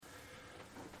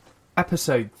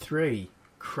Episode 3.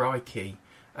 Crikey.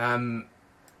 Welcome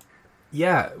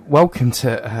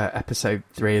to episode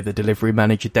 3 of the Delivery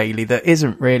Manager Daily. That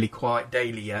isn't really quite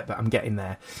daily yet, but I'm getting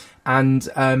there. And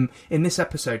in this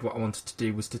episode, what I wanted to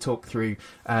do was to talk through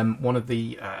one of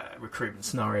the recruitment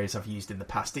scenarios I've used in the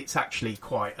past. It's actually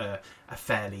quite a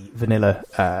fairly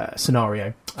vanilla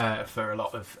scenario for a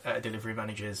lot of delivery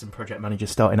managers and project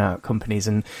managers starting out at companies.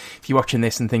 And if you're watching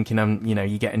this and thinking,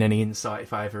 you're getting any insight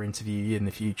if I ever interview you in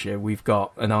the future, we've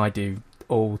got, and I do,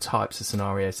 all types of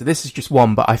scenarios. So this is just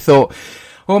one, but I thought,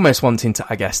 almost wanting to,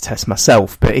 I guess, test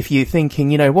myself. But if you're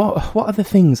thinking, what are the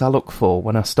things I look for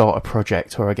when I start a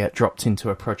project or I get dropped into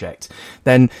a project,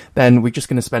 then we're just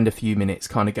going to spend a few minutes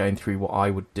kind of going through what I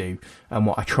would do and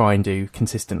what I try and do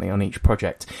consistently on each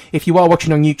project. If you are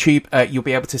watching on YouTube, you'll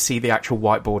be able to see the actual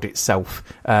whiteboard itself.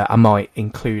 I might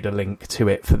include a link to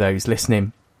it for those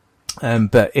listening.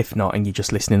 But if not, and you're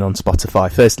just listening on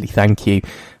Spotify, firstly, thank you.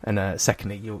 And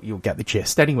secondly, you'll get the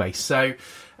gist. Anyway, so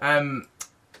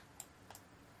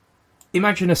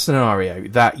imagine a scenario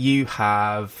that you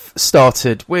have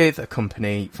started with a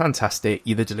company, fantastic,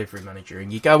 you're the delivery manager,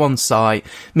 and you go on site,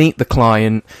 meet the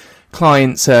client.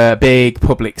 Client's a big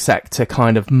public sector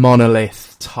kind of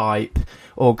monolith type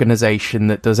organisation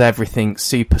that does everything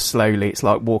super slowly. It's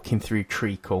like walking through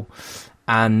treacle.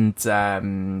 And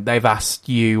they've asked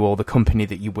you or the company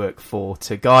that you work for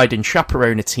to guide and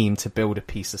chaperone a team to build a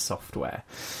piece of software.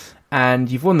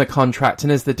 And you've won the contract,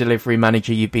 and as the delivery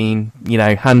manager, you've been,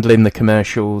 handling the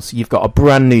commercials. You've got a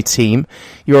brand new team.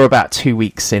 You're about 2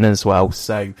 weeks in as well.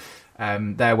 So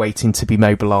they're waiting to be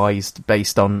mobilised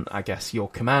based on, I guess, your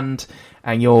command.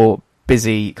 And you're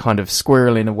busy kind of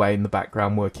squirreling away in the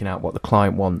background, working out what the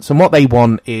client wants. And what they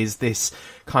want is this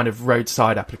kind of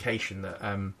roadside application that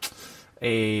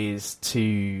is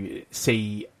to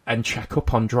see and check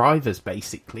up on drivers,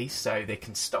 basically, so they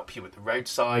can stop you at the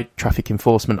roadside, traffic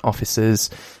enforcement officers,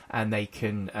 and they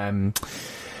can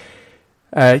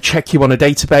check you on a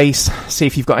database, see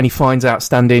if you've got any fines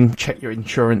outstanding, check your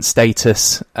insurance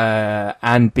status,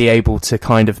 and be able to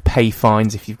kind of pay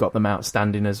fines if you've got them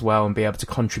outstanding as well, and be able to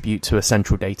contribute to a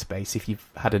central database if you've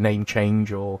had a name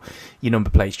change or your number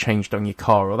plate's changed on your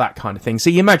car or that kind of thing. So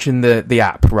you imagine the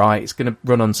app, right? It's going to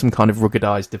run on some kind of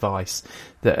ruggedized device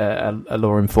that a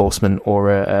law enforcement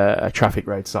or a traffic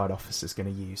roadside officer is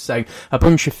going to use. So a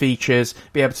bunch of features,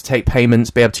 be able to take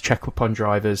payments, be able to check up on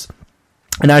drivers.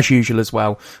 And as usual as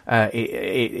well,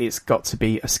 it's got to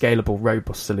be a scalable,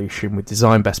 robust solution with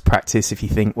design best practice. If you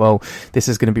think, well, this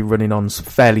is going to be running on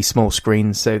fairly small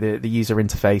screens, so the user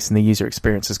interface and the user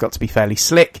experience has got to be fairly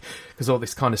slick, because all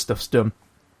this kind of stuff's done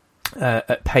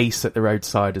at pace at the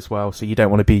roadside as well, so you don't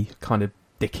want to be kind of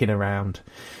dicking around.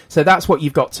 So that's what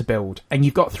you've got to build, and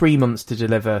you've got 3 months to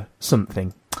deliver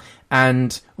something.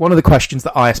 And one of the questions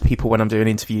that I ask people when I'm doing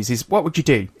interviews is, what would you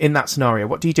do in that scenario?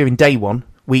 What do you do in day 1,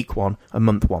 week 1, and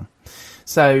month 1?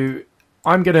 So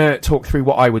I'm going to talk through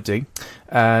what I would do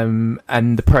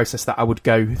and the process that I would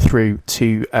go through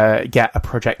to get a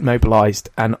project mobilised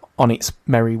and on its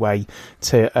merry way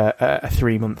to a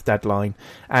 3-month deadline.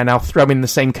 And I'll throw in the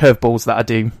same curveballs that I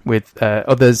do with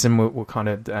others, and we'll kind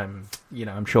of,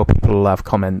 I'm sure people will have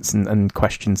comments and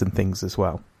questions and things as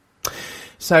well.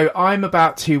 So I'm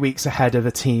about 2 weeks ahead of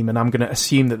a team, and I'm going to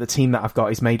assume that the team that I've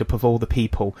got is made up of all the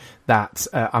people that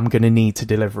I'm going to need to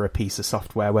deliver a piece of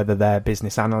software, whether they're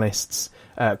business analysts,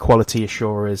 quality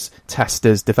assurers,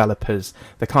 testers, developers,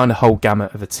 the kind of whole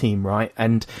gamut of a team, right?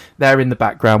 And they're in the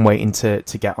background waiting to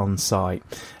get on site.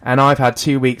 And I've had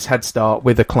 2 weeks head start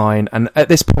with a client, and at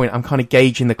this point I'm kind of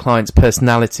gauging the client's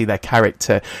personality, their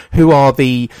character. Who are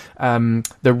the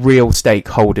real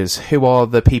stakeholders? Who are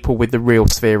the people with the real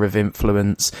sphere of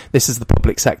influence? This is the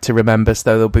public sector, remember,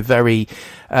 so there'll be very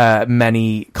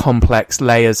many complex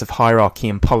layers of hierarchy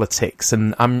and politics,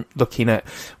 and I'm looking at,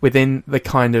 within the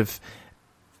kind of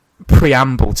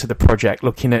preamble to the project,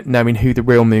 looking at knowing who the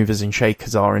real movers and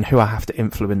shakers are, and who I have to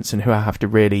influence and who I have to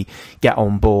really get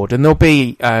on board. And there'll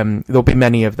be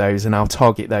many of those, and I'll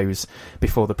target those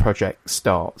before the project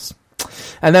starts.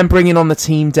 And then bringing on the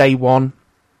team day 1.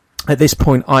 At this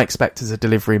point, I expect as a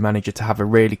delivery manager to have a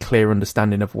really clear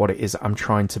understanding of what it is I'm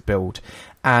trying to build.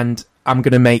 And I'm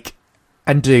going to make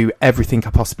and do everything I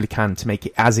possibly can to make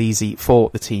it as easy for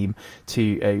the team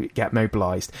to get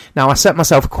mobilised. Now, I set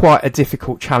myself quite a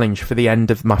difficult challenge for the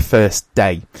end of my first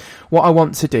day. What I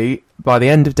want to do by the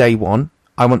end of day 1,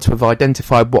 I want to have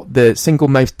identified what the single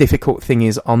most difficult thing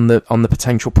is on the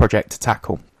potential project to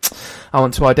tackle. I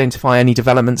want to identify any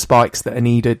development spikes that are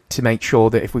needed to make sure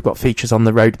that if we've got features on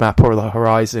the roadmap or the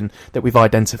horizon, that we've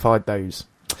identified those.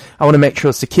 I want to make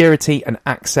sure security and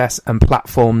access and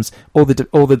platforms, all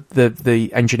the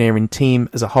engineering team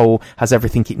as a whole has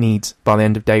everything it needs by the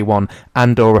end of day one,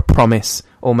 and or a promise,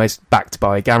 almost backed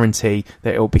by a guarantee,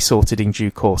 that it will be sorted in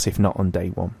due course, if not on day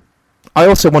one. I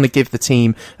also want to give the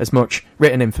team as much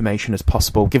written information as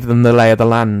possible, give them the lay of the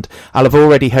land. I'll have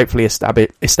already hopefully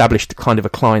established kind of a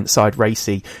client-side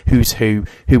RACI, who's who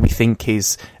we think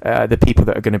is the people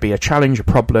that are going to be a challenge, a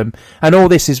problem. And all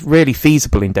this is really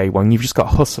feasible in day one. You've just got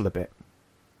to hustle a bit.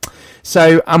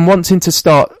 So I'm wanting to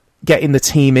start getting the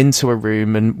team into a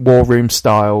room and war room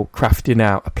style, crafting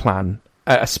out a plan.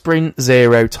 A sprint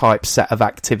zero type set of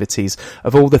activities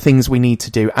of all the things we need to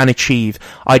do and achieve,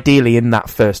 ideally in that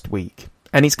first week.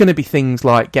 And it's going to be things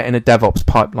like getting a DevOps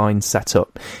pipeline set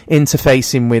up,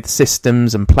 interfacing with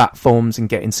systems and platforms and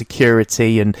getting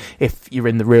security, and if you're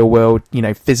in the real world,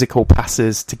 physical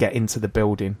passes to get into the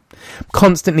building.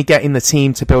 Constantly getting the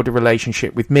team to build a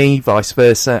relationship with me, vice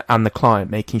versa, and the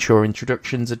client, making sure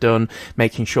introductions are done,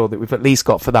 making sure that we've at least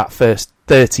got for that first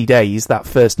 30 days, that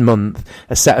first month,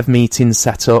 a set of meetings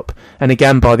set up. And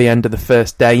again, by the end of the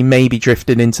first day, maybe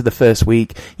drifting into the first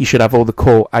week, you should have all the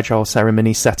core agile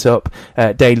ceremonies set up,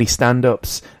 daily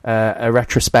stand-ups, a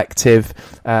retrospective,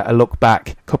 a look back,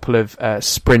 a couple of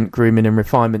sprint grooming and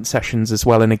refinement sessions as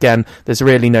well. And again, there's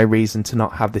really no reason to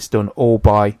not have this done all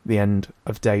by the end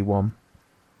of day one.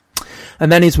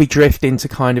 And then as we drift into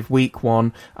kind of week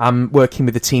one, I'm working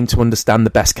with the team to understand the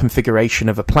best configuration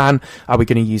of a plan. Are we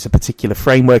going to use a particular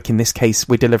framework? In this case,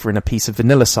 we're delivering a piece of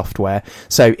vanilla software.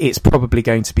 So it's probably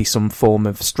going to be some form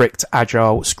of strict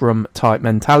agile scrum type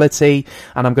mentality.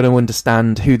 And I'm going to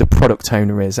understand who the product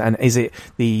owner is. And is it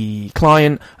the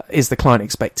client? Is the client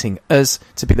expecting us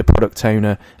to be the product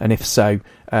owner? And if so,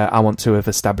 I want to have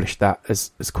established that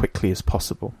as quickly as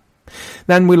possible.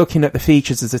 Then we're looking at the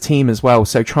features as a team as well,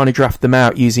 so trying to draft them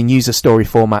out using user story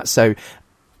format. So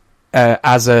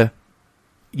as a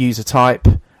user type,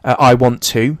 I want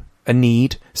to, a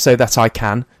need, so that I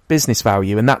can, business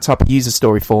value, and that type of user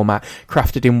story format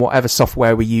crafted in whatever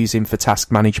software we're using for task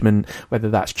management, whether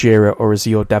that's Jira or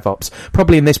Azure DevOps.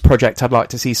 Probably in this project I'd like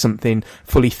to see something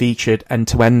fully featured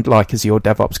end-to-end like Azure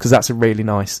DevOps, because that's a really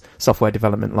nice software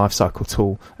development lifecycle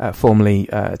tool, formerly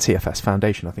TFS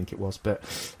Foundation I think it was, but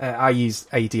I use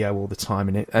ADO all the time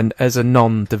in it, and as a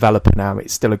non-developer now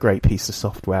it's still a great piece of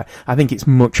software. I think it's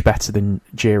much better than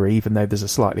Jira, even though there's a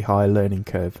slightly higher learning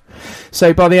curve.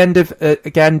 So by the end of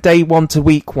again day 1 to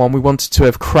week 1, we wanted to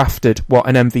have crafted what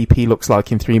an MVP looks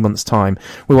like in 3 months' time.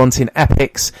 We're wanting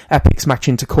epics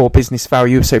matching to core business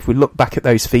value. So if we look back at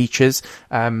those features,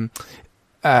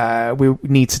 we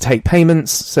need to take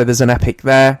payments, so there's an epic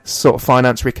there, sort of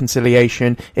finance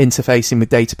reconciliation, interfacing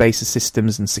with databases,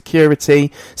 systems and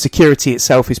security. Security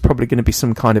itself is probably going to be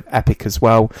some kind of epic as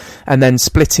well, and then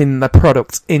splitting the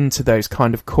product into those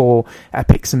kind of core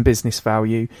epics and business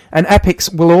value. And epics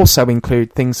will also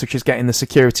include things such as getting the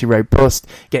security robust,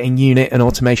 getting unit and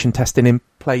automation testing in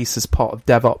place as part of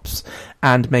DevOps,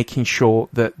 and making sure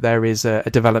that there is a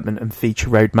development and feature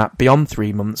roadmap beyond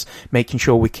 3 months, making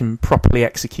sure we can properly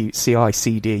execute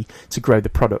CI/CD to grow the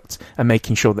product, and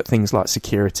making sure that things like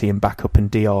security and backup and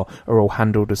DR are all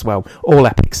handled as well, all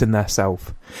epics in their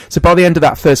self. So by the end of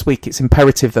that first week, it's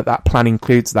imperative that that plan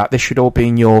includes that. This should all be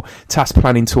in your task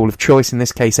planning tool of choice, in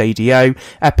this case ADO,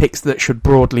 epics that should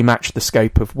broadly match the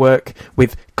scope of work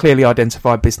with clearly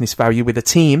identified business value with a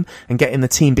team, and getting the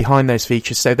team behind those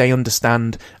features so they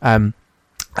understand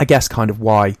I guess kind of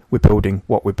why we're building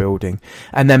what we're building,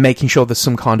 and then making sure there's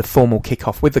some kind of formal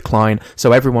kickoff with the client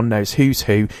so everyone knows who's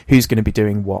going to be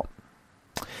doing what.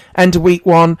 End of week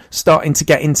 1, starting to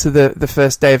get into the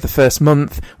first day of the first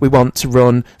month, we want to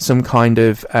run some kind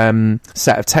of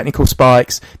set of technical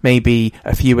spikes, maybe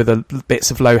a few of the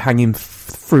bits of low-hanging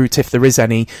fruit if there is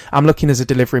any. I'm looking as a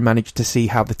delivery manager to see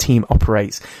how the team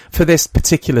operates. For this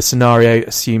particular scenario,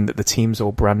 assume that the team's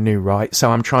all brand new, right?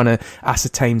 So I'm trying to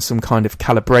ascertain some kind of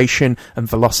calibration and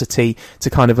velocity to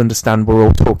kind of understand we're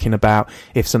all talking about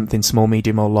if something small,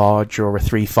 medium or large, or a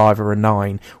 3, 5 or a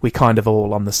 9, we kind of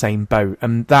all on the same boat.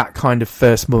 And that kind of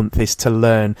first month is to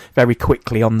learn very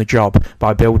quickly on the job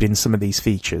by building some of these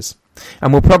features.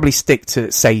 And we'll probably stick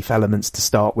to safe elements to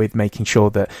start with, making sure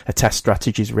that a test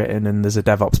strategy is written and there's a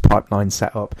DevOps pipeline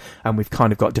set up, and we've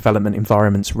kind of got development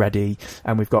environments ready,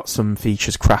 and we've got some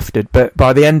features crafted. But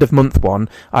by the end of month 1,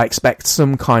 I expect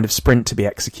some kind of sprint to be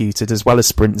executed as well as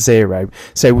sprint 0.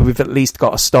 So we've at least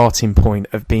got a starting point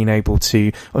of being able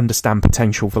to understand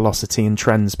potential velocity and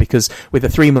trends, because with a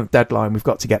 3-month deadline, we've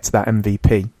got to get to that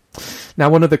MVP. Now,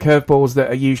 one of the curveballs that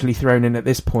are usually thrown in at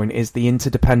this point is the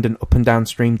interdependent up and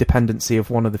downstream dependency of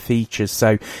one of the features.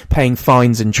 So paying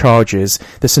fines and charges.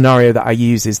 The scenario that I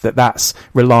use is that that's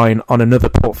relying on another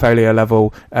portfolio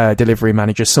level delivery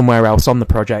manager somewhere else on the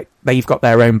project. They've got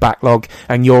their own backlog,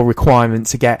 and your requirement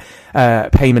to get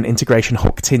payment integration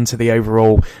hooked into the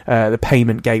overall the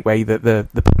payment gateway that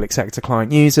the public sector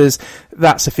client uses.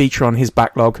 That's a feature on his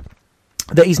backlog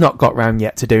that he's not got round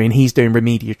yet to doing. He's doing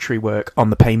remediatory work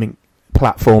on the payment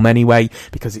platform anyway,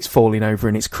 because it's falling over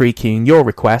and it's creaky, and your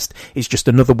request is just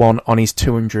another one on his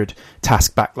 200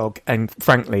 task backlog, and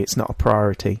frankly it's not a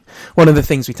priority. One of the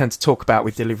things we tend to talk about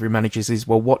with delivery managers is,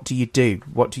 well, what do you do?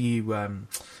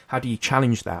 How do you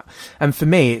challenge that? And for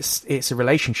me, it's a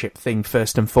relationship thing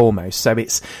first and foremost. So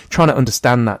it's trying to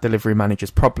understand that delivery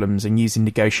manager's problems and using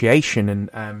negotiation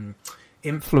and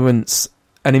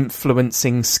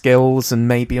influencing skills, and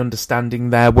maybe understanding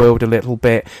their world a little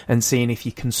bit, and seeing if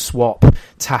you can swap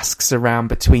tasks around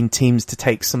between teams to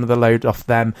take some of the load off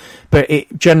them. But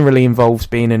it generally involves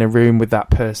being in a room with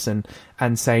that person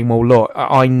and saying, well, look,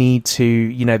 I need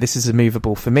to, this is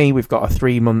immovable for me. We've got a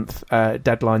 3-month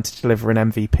deadline to deliver an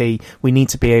MVP. We need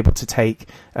to be able to take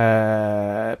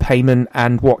payment,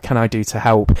 and what can I do to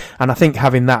help? And I think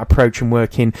having that approach and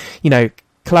working,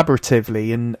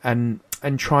 collaboratively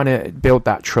and trying to build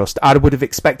that trust, I would have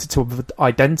expected to have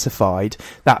identified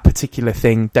that particular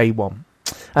thing day one.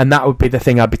 And that would be the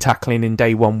thing I'd be tackling in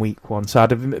day one, week one. So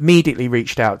I'd have immediately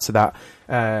reached out to that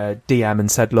DM and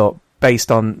said, look,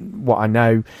 based on what I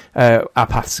know, our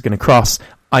paths are going to cross.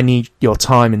 I need your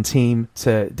time and team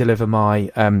to deliver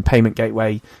my payment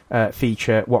gateway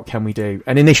feature. What can we do?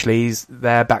 And initially,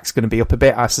 their back's going to be up a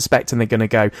bit, I suspect, and they're going to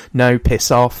go, no, piss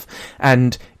off.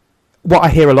 And what I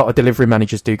hear a lot of delivery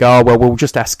managers do, go, oh, well, we'll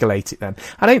just escalate it then.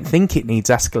 I don't think it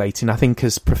needs escalating. I think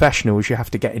as professionals, you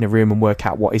have to get in a room and work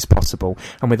out what is possible.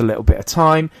 And with a little bit of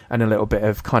time and a little bit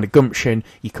of kind of gumption,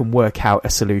 you can work out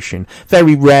a solution.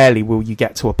 Very rarely will you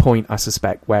get to a point, I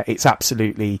suspect, where it's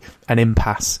absolutely an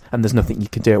impasse and there's nothing you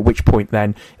can do, at which point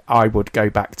then I would go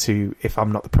back to, if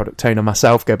I'm not the product owner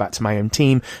myself, go back to my own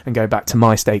team and go back to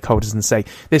my stakeholders and say,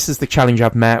 this is the challenge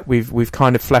I've met. We've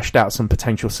kind of fleshed out some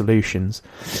potential solutions.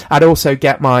 I'd also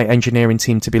get my engineering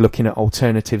team to be looking at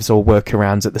alternatives or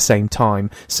workarounds at the same time,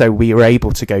 so we are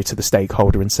able to go to the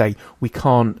stakeholder and say, we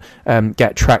can't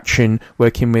get traction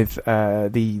working with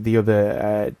the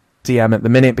other DM at the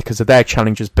minute because of their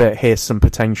challenges, but here's some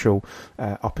potential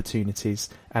opportunities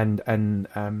and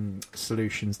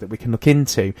solutions that we can look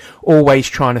into. Always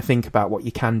trying to think about what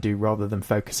you can do rather than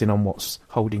focusing on what's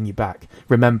holding you back.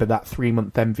 Remember that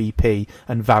 3-month MVP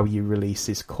and value release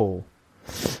is core.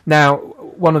 Now,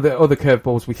 one of the other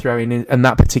curveballs we throw in, and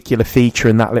that particular feature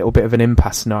and that little bit of an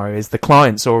impasse scenario, is the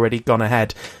client's already gone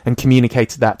ahead and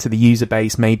communicated that to the user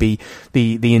base, maybe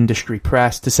the industry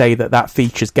press, to say that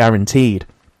feature's guaranteed.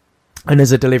 And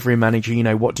as a delivery manager,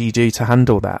 what do you do to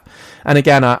handle that? And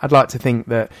again, I'd like to think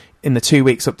that in the 2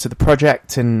 weeks up to the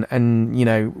project and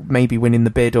maybe winning the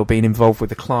bid or being involved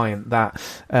with the client, that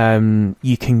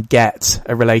you can get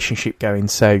a relationship going.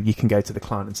 So you can go to the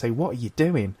client and say, what are you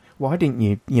doing? Why didn't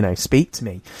you, speak to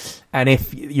me? And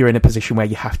if you're in a position where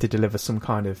you have to deliver some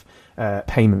kind of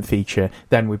payment feature,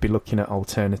 then we'd be looking at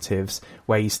alternatives,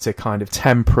 ways to kind of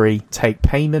temporary take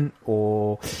payment,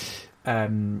 or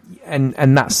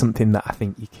and that's something that I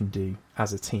think you can do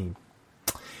as a team.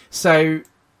 So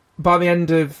by the end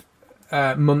of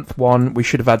month 1, we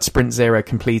should have had Sprint 0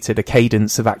 completed, a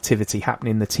cadence of activity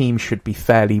happening. The team should be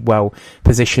fairly well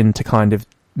positioned to kind of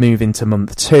move into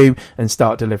month 2 and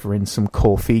start delivering some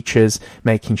core features,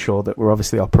 making sure that we're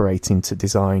obviously operating to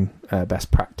design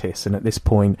best practice. And at this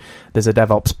point, there's a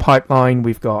DevOps pipeline.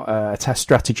 We've got a test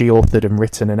strategy authored and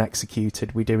written and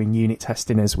executed. We're doing unit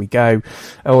testing as we go.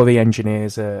 All the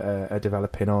engineers are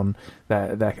developing on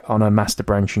they're on a master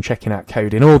branch and checking out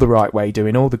code in all the right way,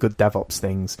 doing all the good DevOps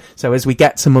things. So as we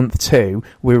get to month 2,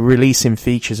 we're releasing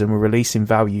features and we're releasing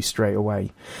value straight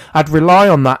away. I'd rely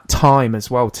on that time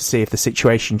as well to see if the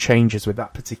situation changes with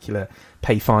that particular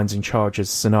pay fines and charges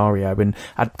scenario, and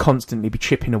I'd constantly be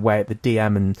chipping away at the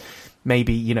DM and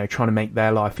maybe trying to make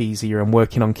their life easier and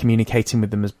working on communicating with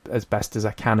them as best as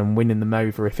I can and winning them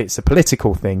over. If it's a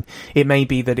political thing, it may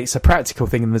be that it's a practical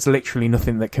thing and there's literally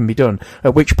nothing that can be done,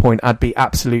 at which point I'd be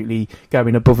absolutely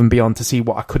going above and beyond to see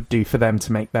what I could do for them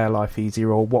to make their life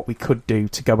easier, or what we could do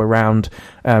to go around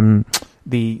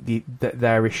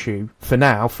their issue for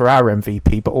now, for our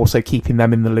MVP, but also keeping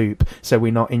them in the loop so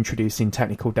we're not introducing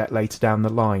technical debt later down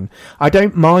the line. I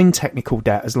don't mind technical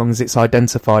debt as long as it's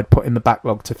identified, put in the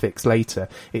backlog to fix later.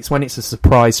 It's when it's a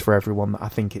surprise for everyone that I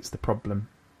think it's the problem.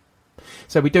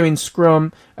 So we're doing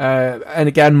Scrum, and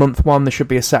again, month 1, there should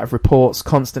be a set of reports,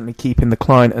 constantly keeping the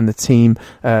client and the team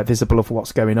visible of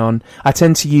what's going on. I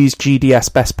tend to use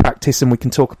GDS best practice, and we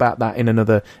can talk about that in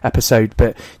another episode,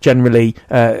 but generally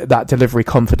that delivery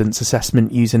confidence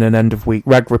assessment using an end of week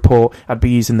reg report, I'd be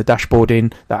using the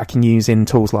dashboarding that I can use in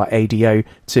tools like ADO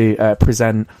to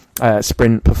present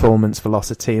sprint performance,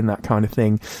 velocity and that kind of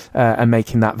thing, and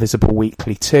making that visible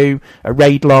weekly too. A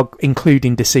RAID log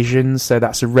including decisions, so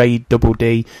that's a RAID double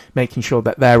D, making sure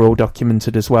that they're all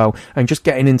documented as well, and just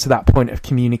getting into that point of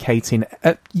communicating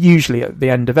usually at the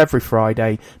end of every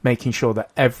Friday, making sure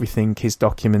that everything is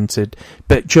documented,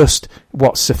 but just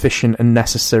what's sufficient and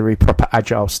necessary, proper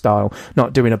agile style,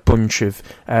 not doing a bunch of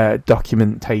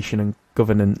documentation and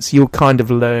governance. You'll kind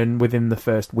of learn within the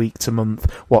first week to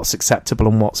month what's acceptable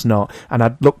and what's not, and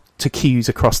I'd look to queues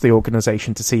across the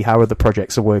organisation to see how other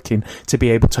projects are working, to be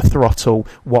able to throttle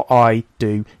what I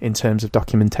do in terms of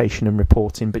documentation and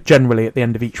reporting. But generally at the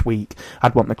end of each week,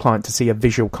 I'd want the client to see a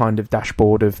visual kind of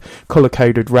dashboard of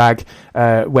colour-coded RAG,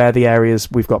 where the areas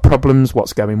we've got problems,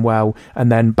 what's going well, and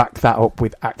then back that up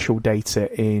with actual data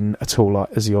in a tool like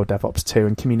Azure DevOps 2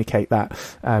 and communicate that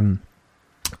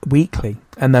weekly,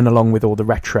 and then along with all the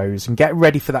retros, and get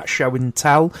ready for that show and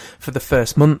tell for the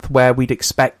first month, where we'd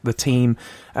expect the team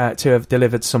to have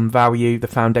delivered some value, the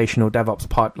foundational DevOps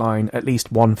pipeline, at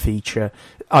least one feature,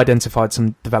 identified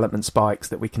some development spikes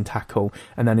that we can tackle,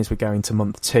 and then as we go into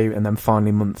month 2 and then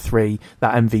finally month 3,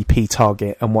 that MVP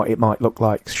target and what it might look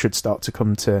like should start to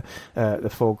come to the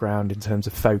foreground in terms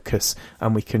of focus,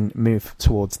 and we can move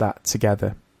towards that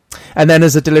together. And then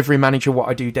as a delivery manager, what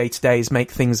I do day to day is make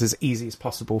things as easy as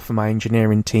possible for my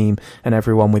engineering team and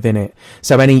everyone within it.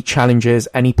 So any challenges,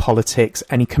 any politics,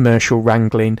 any commercial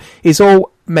wrangling is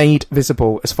all made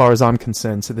visible, as far as I'm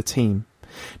concerned, to the team.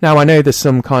 Now, I know there's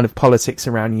some kind of politics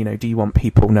around, do you want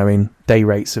people knowing day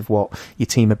rates of what your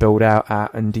team are billed out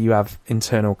at, and do you have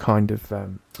internal kind of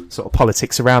sort of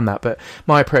politics around that? But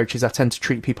my approach is I tend to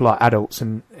treat people like adults,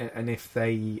 and if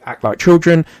they act like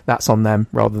children, that's on them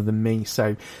rather than me.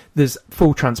 So there's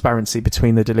full transparency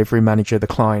between the delivery manager, the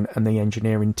client and the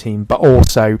engineering team, but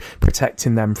also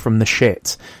protecting them from the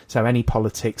shit. So any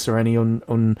politics or any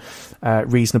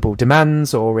unreasonable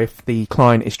demands, or if the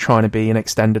client is trying to be an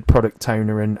extended product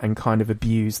owner and kind of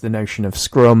abuse the notion of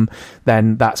Scrum,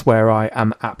 then that's where I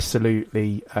am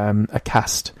absolutely a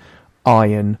cast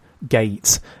iron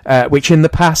gate, which in the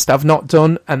past I've not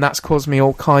done, and that's caused me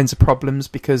all kinds of problems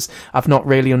because I've not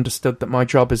really understood that my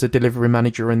job as a delivery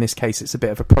manager, in this case it's a bit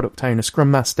of a product owner,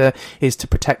 Scrum Master, is to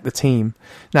protect the team.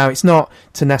 Now, it's not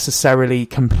to necessarily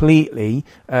completely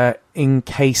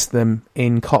encase them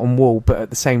in cotton wool, but at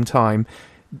the same time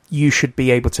you should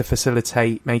be able to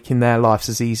facilitate making their lives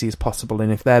as easy as possible,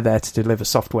 and if they're there to deliver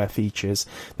software features,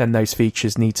 then those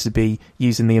features need to be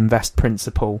using the invest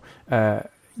principle, a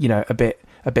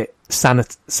bit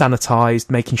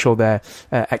sanitized, making sure they're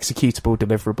executable,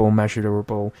 deliverable,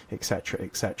 measurable,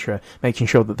 etc., making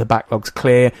sure that the backlog's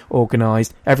clear,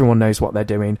 organized, everyone knows what they're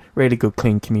doing, really good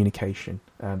clean communication,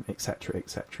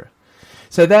 etc.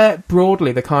 So they're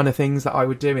broadly the kind of things that I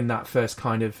would do in that first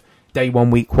kind of day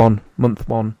 1, week 1, month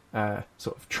 1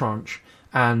 sort of tranche,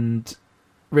 and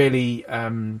really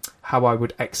how I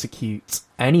would execute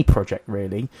any project,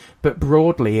 really. But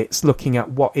broadly, it's looking at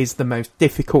what is the most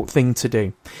difficult thing to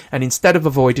do, and instead of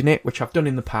avoiding it, which I've done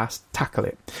in the past, tackle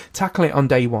it on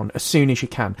day 1 as soon as you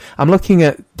can. I'm looking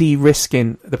at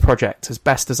de-risking the project as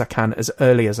best as I can, as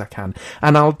early as I can,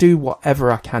 and I'll do whatever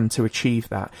I can to achieve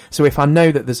that. So if I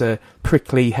know that there's a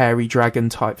prickly hairy dragon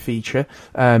type feature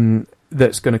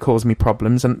that's going to cause me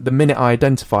problems, and the minute I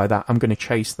identify that, I'm going to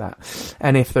chase that.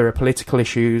 And if there are political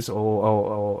issues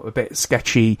or a bit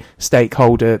sketchy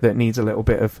stakeholder that needs a little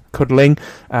bit of cuddling,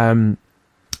 I'm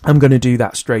going to do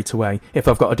that straight away. If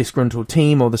I've got a disgruntled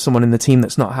team or there's someone in the team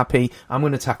that's not happy, I'm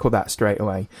going to tackle that straight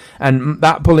away. And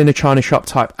that bull in a china shop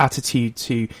type attitude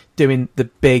to doing the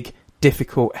big,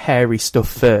 difficult, hairy stuff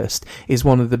first is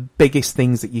one of the biggest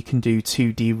things that you can do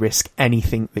to de-risk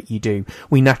anything that you do.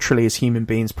 We naturally, as human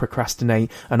beings,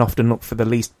 procrastinate and often look for the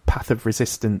least path of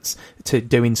resistance to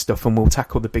doing stuff, and we'll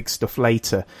tackle the big stuff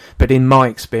later. But in my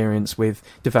experience with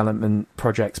development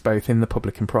projects, both in the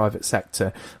public and private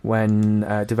sector, when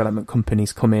development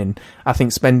companies come in, I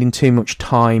think spending too much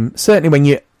time, certainly when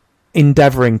you're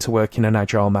endeavouring to work in an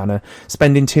agile manner,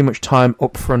 spending too much time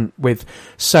up front with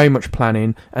so much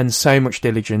planning and so much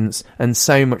diligence and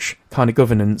so much kind of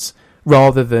governance,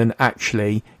 rather than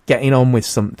actually getting on with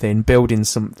something, building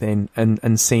something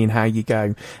and seeing how you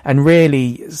go, and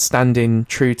really standing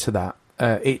true to that.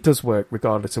 it does work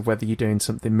regardless of whether you're doing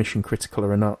something mission critical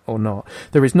or not.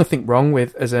 There is nothing wrong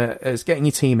with as getting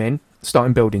your team in,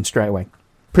 starting building straight away.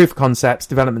 Proof of concepts,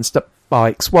 development stuff,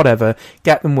 bikes, whatever,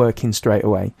 get them working straight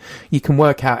away. You can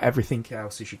work out everything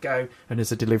else as you go, and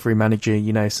as a delivery manager,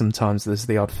 you know, sometimes there's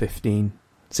the odd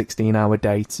 16-hour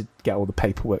day to get all the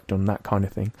paperwork done, that kind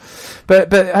of thing. But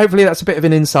hopefully that's a bit of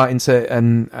an insight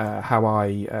into how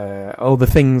I all the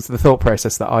thought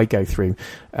process that I go through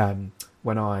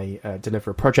when I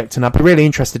deliver a project. And I'd be really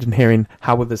interested in hearing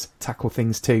how others tackle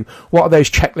things too. What are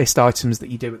those checklist items that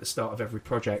you do at the start of every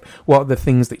project? What are the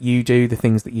things that you do, the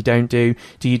things that you don't do?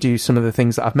 Do you do some of the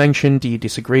things that I've mentioned? Do you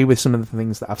disagree with some of the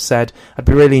things that I've said? I'd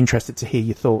be really interested to hear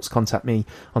your thoughts. Contact me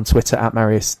on Twitter at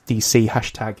MariusDC,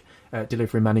 hashtag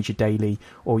Delivery Manager Daily,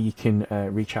 or you can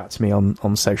reach out to me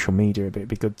on social media. It'd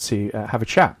be good to have a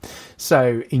chat.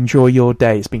 So enjoy your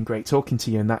day. It's been great talking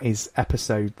to you, and that is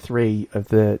episode 3 of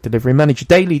the Delivery Manager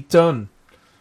Daily done.